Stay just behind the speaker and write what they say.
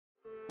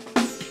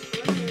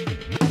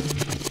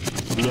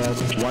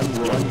just one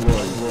word.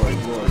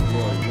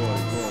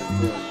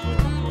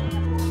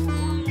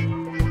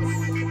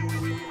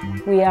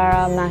 We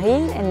are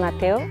Mercieux and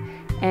Mateo,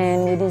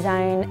 and we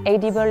design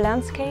edible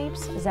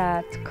landscapes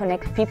that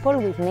connect people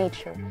with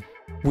nature.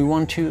 We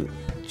want to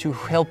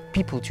help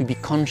people to be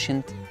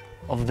conscious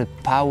of the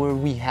power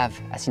we have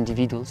as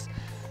individuals,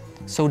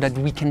 so that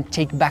we can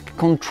take back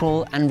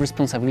control and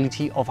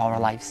responsibility of our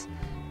lives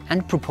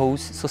and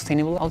propose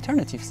sustainable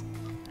alternatives.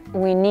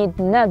 We need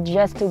not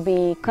just to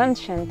be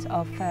conscious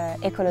of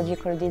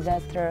ecological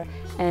disaster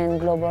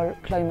and global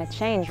climate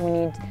change, we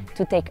need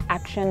to take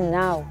action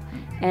now.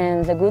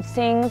 And the good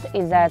thing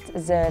is that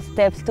the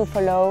steps to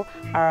follow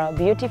are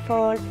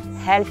beautiful,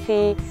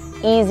 healthy,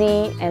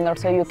 easy, and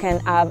also you can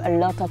have a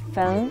lot of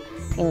fun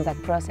in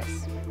that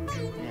process.